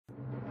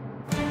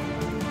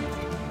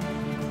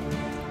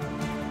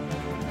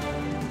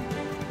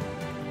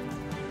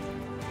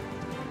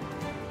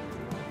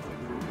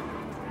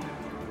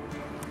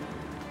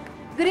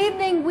Good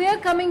evening. We are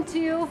coming to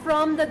you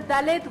from the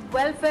Dalit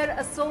Welfare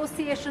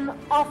Association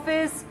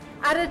office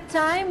at a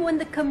time when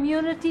the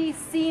community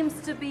seems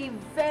to be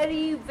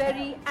very,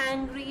 very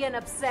angry and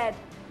upset.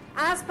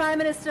 As Prime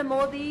Minister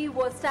Modi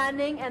was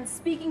standing and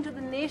speaking to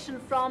the nation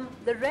from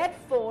the Red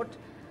Fort,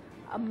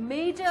 a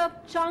major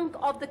chunk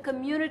of the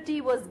community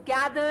was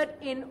gathered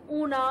in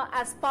Una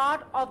as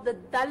part of the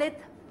Dalit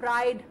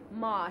Pride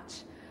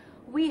March.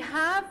 We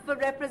have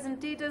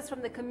representatives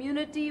from the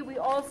community. We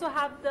also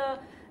have the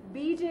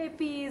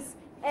BJP's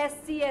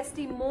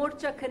SC/ST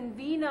Morcha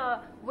convener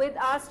with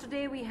us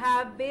today. We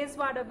have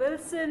Bezwada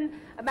Wilson,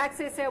 a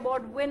Magsaysay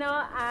award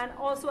winner and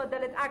also a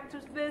Dalit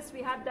activist.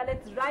 We have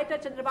Dalit writer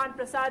Chandraban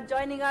Prasad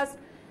joining us.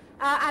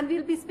 And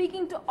we'll be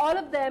speaking to all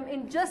of them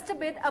in just a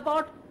bit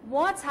about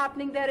what's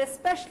happening there,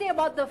 especially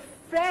about the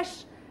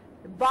fresh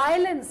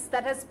violence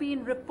that has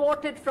been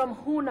reported from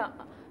Una.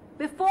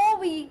 Before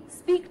we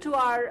speak to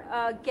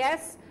our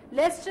guests,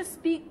 let's just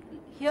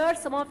hear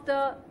some of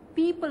the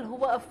people who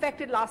were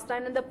affected last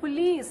time and the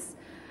police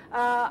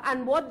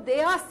and what they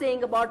are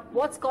saying about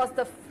what's caused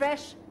the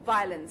fresh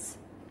violence.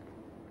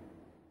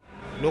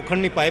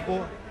 લોખંડની પાઇપો,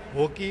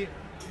 hockey,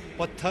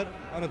 પથ્થર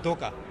અને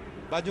ધોકા.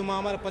 બાજુમાં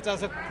અમારે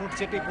 50 ફૂટ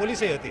જેટલી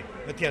પોલીસે હતી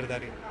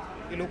હથિયારધારી.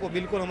 એ લોકો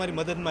બિલકુલ અમારી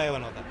મદદમાં આવ્યા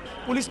નહોતા.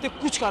 पुलिस ने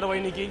कुछ कार्रवाई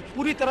नहीं की.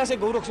 पूरी तरह से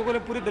गौरक्षकों ने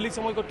पूरी दलित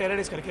समाज को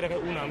टेररिस्ट करके रखा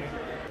ऊना में.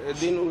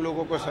 दिन उन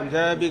लोगों को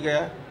समझाया भी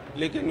गया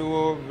लेकिन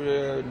वो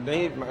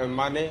नहीं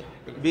माने.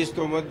 20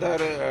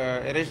 तोमतदार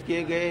अरेस्ट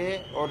किए गए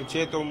हैं और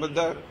 6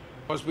 तोमतदार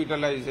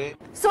हॉस्पिटलाइज है.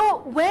 So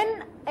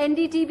when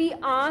NDTV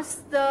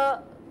asked the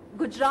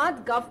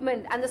Gujarat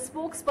government and the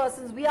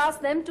spokespersons, we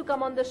asked them to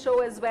come on the show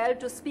as well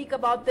to speak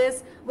about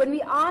this. When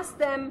we asked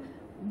them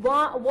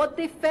what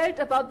they felt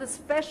about this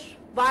fresh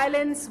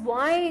violence,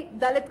 why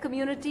Dalit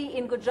community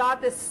in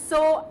Gujarat is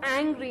so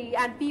angry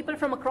and people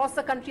from across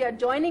the country are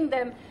joining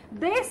them,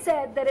 they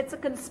said that it's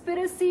a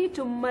conspiracy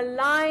to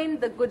malign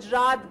the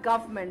Gujarat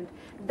government.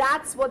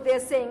 That's what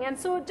they're saying. And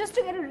so just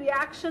to get a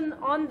reaction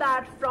on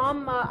that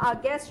from our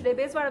guest today,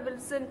 Bezwada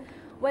Wilson,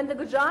 when the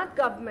Gujarat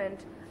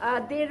government,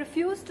 they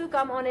refuse to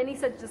come on any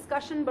such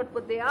discussion, but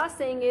what they are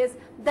saying is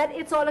that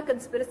it's all a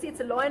conspiracy,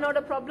 it's a law and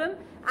order problem,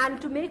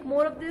 and to make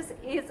more of this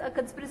is a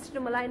conspiracy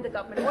to malign the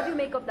government. What do you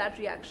make of that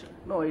reaction?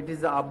 No, it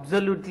is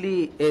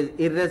absolutely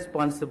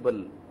irresponsible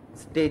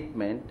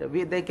statement.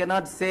 They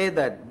cannot say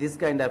that this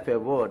kind of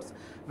words.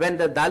 When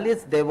the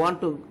Dalits,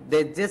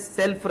 they just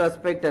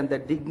self-respect and the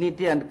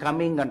dignity and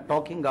coming and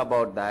talking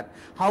about that,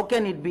 how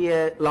can it be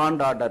a law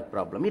and order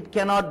problem? It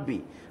cannot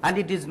be. And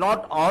it is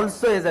not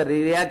also as a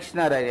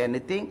reactionary or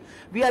anything.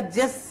 We are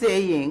just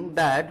saying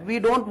that we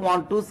don't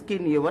want to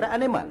skin your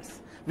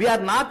animals. We are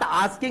not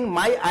asking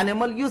my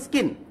animal you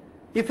skin.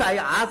 If I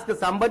ask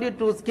somebody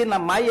to skin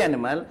my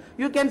animal,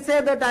 you can say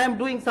that I am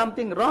doing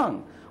something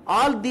wrong.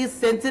 All these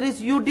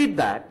centuries you did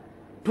that.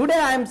 Today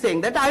I am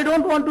saying that I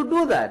don't want to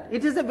do that.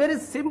 It is a very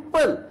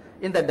simple.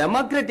 In the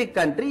democratic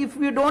country, if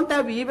we don't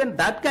have even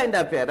that kind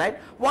of a right,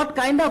 what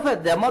kind of a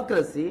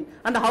democracy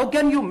and how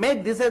can you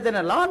make this as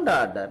a law and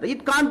order?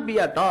 It can't be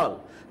at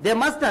all. They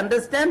must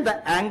understand the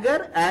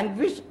anger,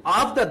 anguish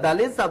of the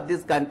Dalits of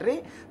this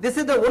country. This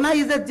is the Una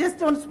is just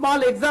one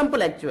small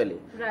example actually.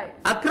 Right.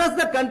 Across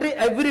the country,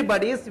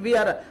 everybody is,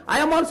 I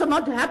am also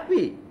not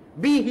happy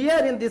be here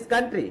in this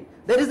country.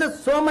 There is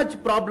so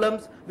much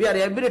problems. We are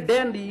every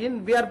day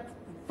we are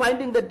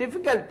finding the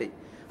difficulty.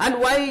 And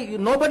why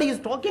nobody is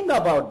talking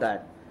about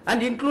that?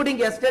 And including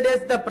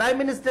yesterday's the Prime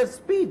Minister's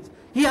speech,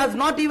 he has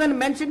not even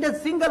mentioned a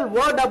single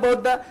word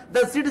about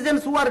the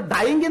citizens who are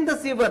dying in the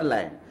sewer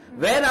line.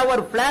 Where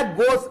our flag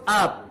goes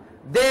up,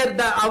 there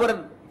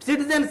our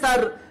citizens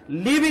are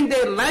living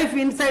their life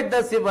inside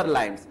the sewer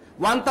lines.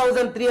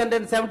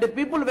 1,370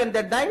 people when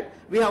they died.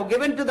 We have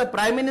given to the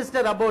Prime Minister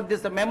about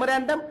this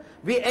memorandum.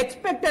 We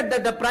expected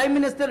that the Prime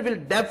Minister will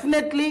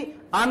definitely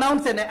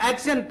announce an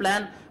action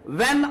plan.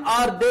 When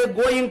are they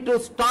going to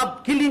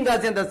stop killing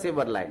us in the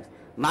sewer lines?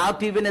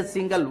 Not even a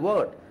single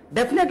word.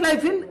 Definitely I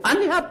feel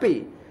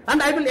unhappy.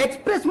 And I will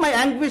express my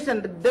anguish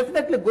and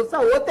definitely गुस्सा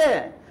होते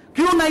हैं.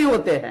 क्यों नहीं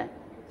होते हैं?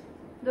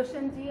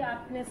 दुष्यंत जी,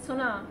 आपने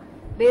सुना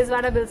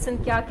Bezawada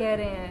Wilson क्या कह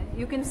रहे हैं?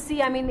 You can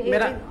see, I mean,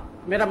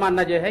 मेरा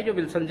मानना यह है जो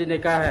विल्सन जी ने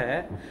कहा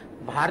है,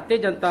 भारतीय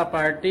जनता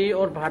पार्टी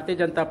और भारतीय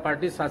जनता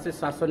पार्टी शासित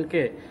शासन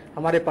के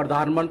हमारे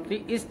प्रधानमंत्री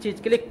इस चीज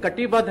के लिए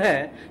कटिबद्ध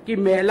है कि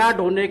महिला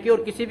ढोने के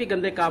और किसी भी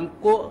गंदे काम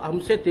को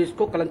हमसे देश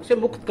को कलंक से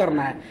मुक्त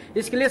करना है.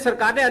 इसके लिए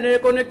सरकार ने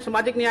अनेकों ने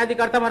सामाजिक न्याय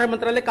अधिकारिता हमारा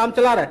मंत्रालय काम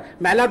चला रहा है.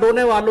 महिला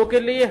ढोने वालों के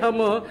लिए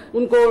हम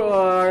उनको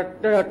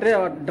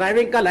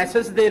ड्राइविंग का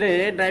लाइसेंस दे रहे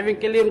हैं, ड्राइविंग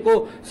के लिए उनको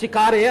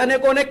सिखा रहे हैं,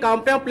 अनेकों ने काम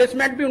पे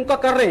प्लेसमेंट भी उनका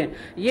कर रहे हैं.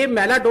 ये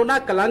महिला ढोना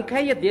कलंक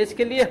है, ये देश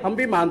के लिए हम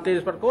भी मानते हैं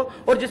इस पर को.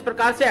 और जिस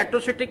प्रकार से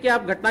एट्रोसिटी की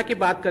आप घटना की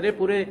बात करें,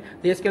 पूरे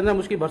देश के अंदर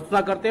उसकी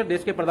भर्त्सना करते हैं और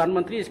देश के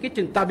प्रधानमंत्री इसकी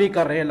चिंता भी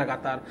कर रहे हैं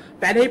लगातार.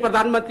 पहले ही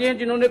प्रधानमंत्री हैं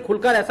जिन्होंने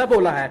खुलकर ऐसा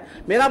बोला है.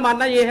 मेरा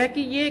मानना यह है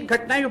कि ये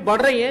घटनाएं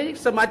बढ़ रही हैं,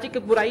 सामाजिक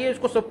बुराई है,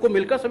 इसको सबको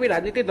मिलकर सभी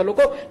राजनीतिक दलों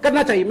को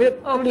करना चाहिए.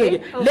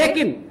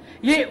 लेकिन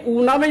ये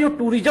ऊना में जो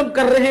टूरिज्म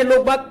कर रहे हैं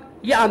लोग बाग,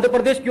 ये आंध्र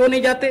प्रदेश क्यों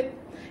नहीं जाते?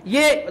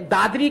 ये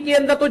दादरी के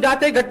अंदर तो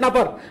जाते हैं घटना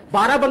पर,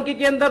 बाराबंकी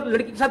के अंदर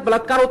लड़की के साथ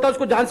बलात्कार होता है,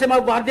 उसको जान से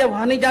मार दिया,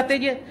 वहां नहीं जाते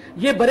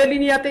ये बरेली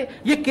नहीं आते।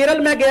 ये केरल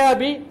में गया,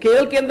 अभी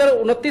केरल के अंदर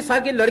 29 साल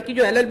की लड़की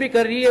जो LLB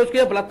कर रही है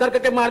उसके बलात्कार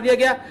करके मार दिया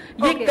गया।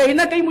 ये कहीं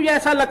ना कहीं मुझे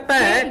ऐसा लगता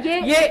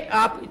है ये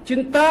आप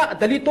चिंता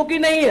दलितों की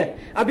नहीं है।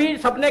 अभी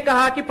सबने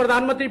कहा कि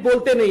प्रधानमंत्री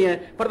बोलते नहीं है,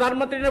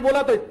 प्रधानमंत्री ने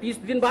बोला तो 30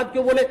 दिन बाद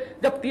क्यों बोले,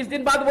 जब 30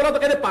 दिन बाद बोला तो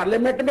कहते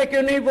पार्लियामेंट में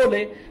क्यों नहीं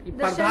बोले।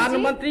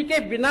 प्रधानमंत्री के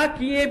बिना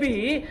किए भी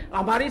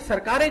हमारी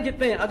सरकारें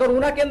जितने हैं, अगर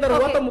ऊना के अंदर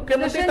हुआ तो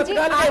मुख्यमंत्री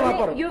तत्काल है वहां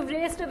पर। You've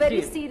raised a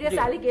very serious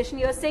allegation.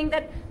 You're saying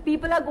that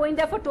people are going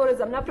there for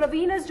tourism. Now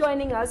Praveen is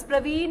joining us.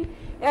 Praveen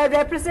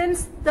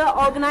represents the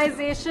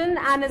organization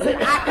and is an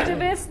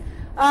activist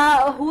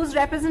whose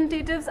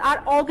representatives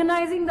are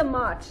organizing the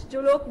march.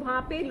 जो लोग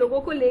वहाँ पे लोगों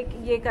को ले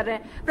ये कर रहे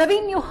हैं।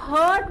 Praveen, you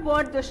heard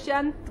what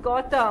Dushyant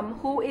Gautam,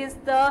 who is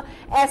the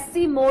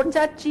SC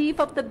Morcha chief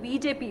of the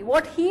BJP,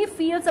 what he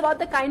feels about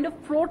the kind of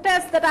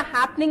protests that are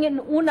happening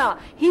in Una.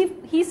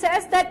 He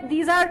says that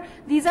these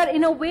are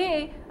in a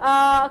way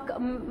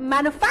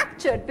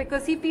manufactured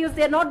because he feels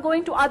they are not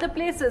going to other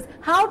places.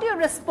 How do you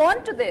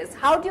respond to this?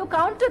 How do you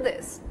counter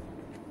this?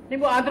 नहीं,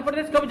 वो आंध्र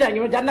प्रदेश कब जाएंगे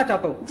मैं जानना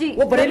चाहता हूँ।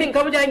 वो बरेली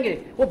कब जाएंगे,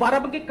 वो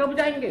बाराबंकी कब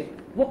जाएंगे,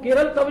 वो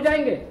केरल कब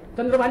जाएंगे।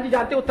 चंद्रभान जी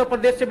जानते उत्तर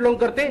प्रदेश से बिलोंग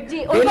करते हैं। जी,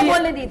 उनको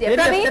बोलने दीजिए।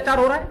 अत्याचार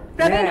हो रहा है।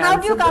 Praveen, how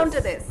do you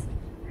counter this?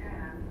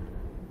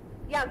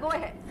 Yeah, go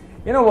ahead.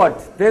 You know what?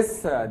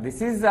 This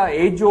is a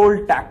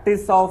age-old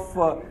tactics of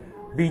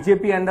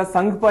BJP and the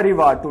Sangh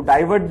Parivar to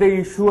divert the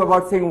issue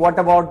about saying what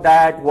about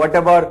that,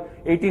 whatever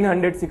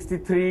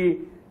 1863,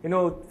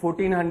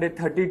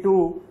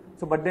 1432.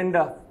 So, but then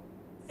the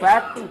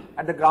fact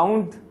at the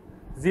ground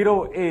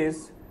zero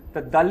is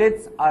the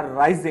Dalits are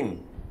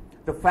rising.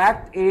 The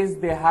fact is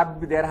there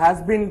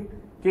has been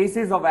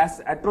cases of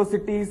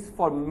atrocities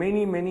for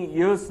many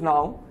years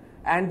now,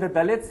 and the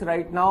Dalits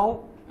right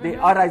now they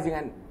are rising.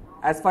 And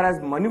as far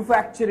as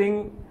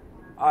manufacturing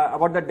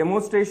about the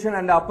demonstration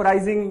and the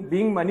uprising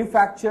being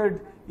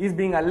manufactured is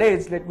being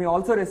alleged, let me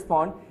also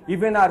respond.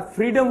 Even our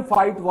freedom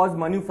fight was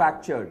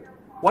manufactured.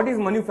 What is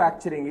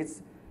manufacturing?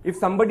 It's if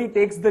somebody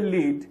takes the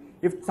lead,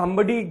 if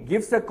somebody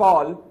gives a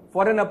call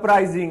for an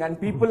uprising and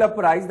people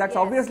uprise, that's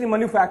obviously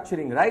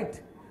manufacturing,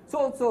 right?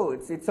 So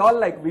it's all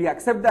like we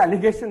accept the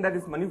allegation that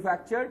it's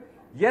manufactured.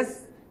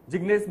 Yes,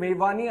 Jignesh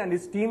Mevani and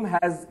his team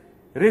has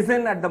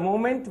risen at the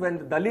moment when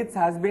the Dalits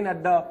has been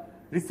at the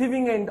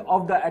receiving end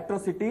of the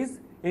atrocities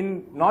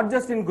in not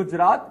just in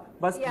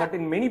Gujarat but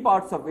in many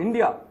parts of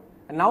India.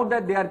 And now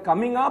that they are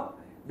coming up,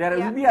 there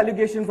will be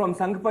allegation from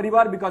Sangh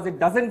Parivar because it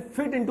doesn't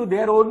fit into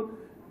their own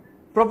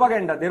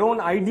propaganda, their own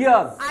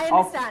ideas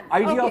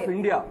of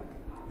India.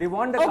 They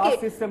want the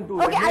caste system to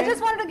remain. I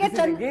just wanted to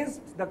get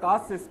against the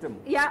caste system.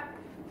 Yeah.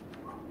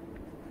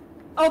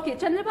 Okay,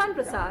 Chandrapan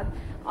Prasad.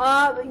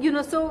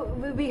 So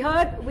we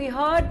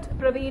heard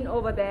Praveen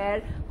over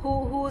there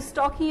who's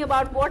talking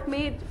about what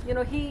made,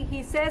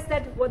 he says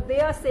that what they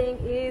are saying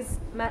is,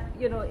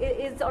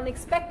 is on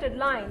expected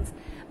lines.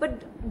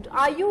 But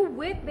are you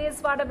with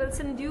Bezwada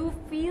Wilson? Do you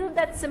feel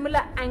that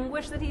similar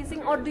anguish that he's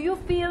seeing, or do you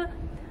feel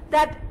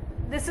that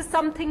this is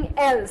something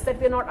else that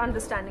we're not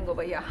understanding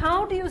over here?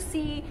 How do you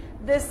see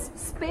this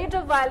spate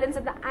of violence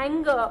and the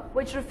anger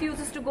which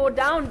refuses to go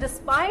down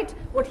despite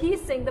what he's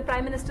saying, the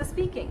Prime Minister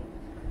speaking?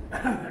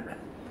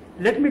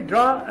 Let me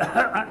draw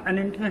an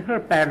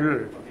international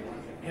parallel.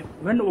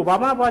 When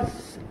Obama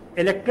was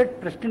elected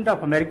President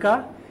of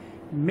America,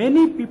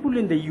 many people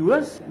in the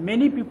US,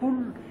 many people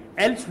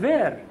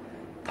elsewhere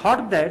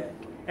thought that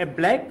a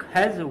black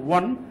has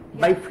won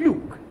by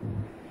fluke.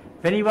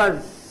 When he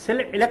was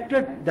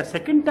elected the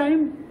second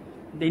time,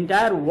 the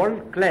entire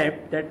world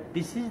clapped that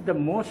this is the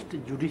most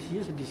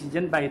judicious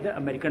decision by the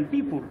American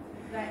people.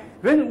 Right.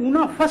 When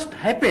Una first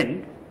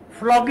happened,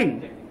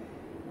 flogging,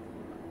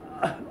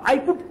 I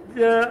could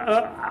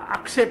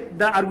accept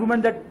the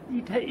argument that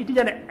it is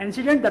an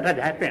incident that had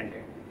happened.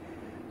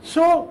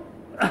 So,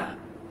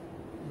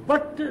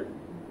 but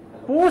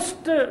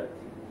post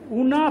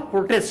Una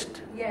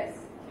protest,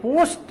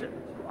 post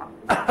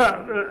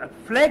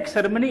flag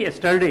ceremony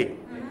yesterday,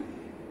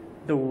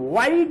 the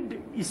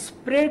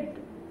widespread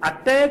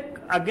attack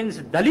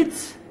against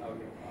Dalits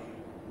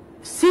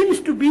seems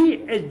to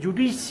be a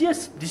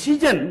judicious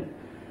decision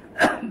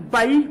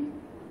by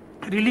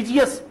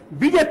religious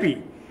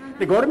BJP.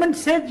 The government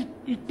says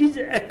it is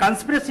a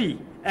conspiracy,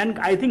 and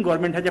I think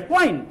government has a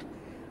point.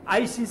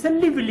 I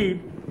sincerely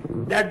believe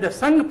that the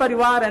Sangh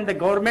Parivar and the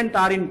government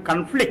are in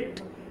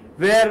conflict,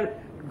 where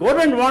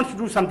government wants to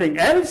do something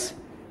else.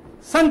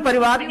 Sangh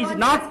Parivar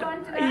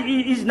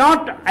is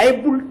not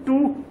able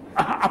to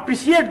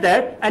appreciate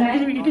that, and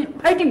it is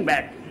fighting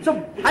back.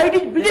 So fight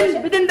is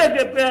within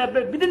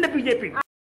the BJP.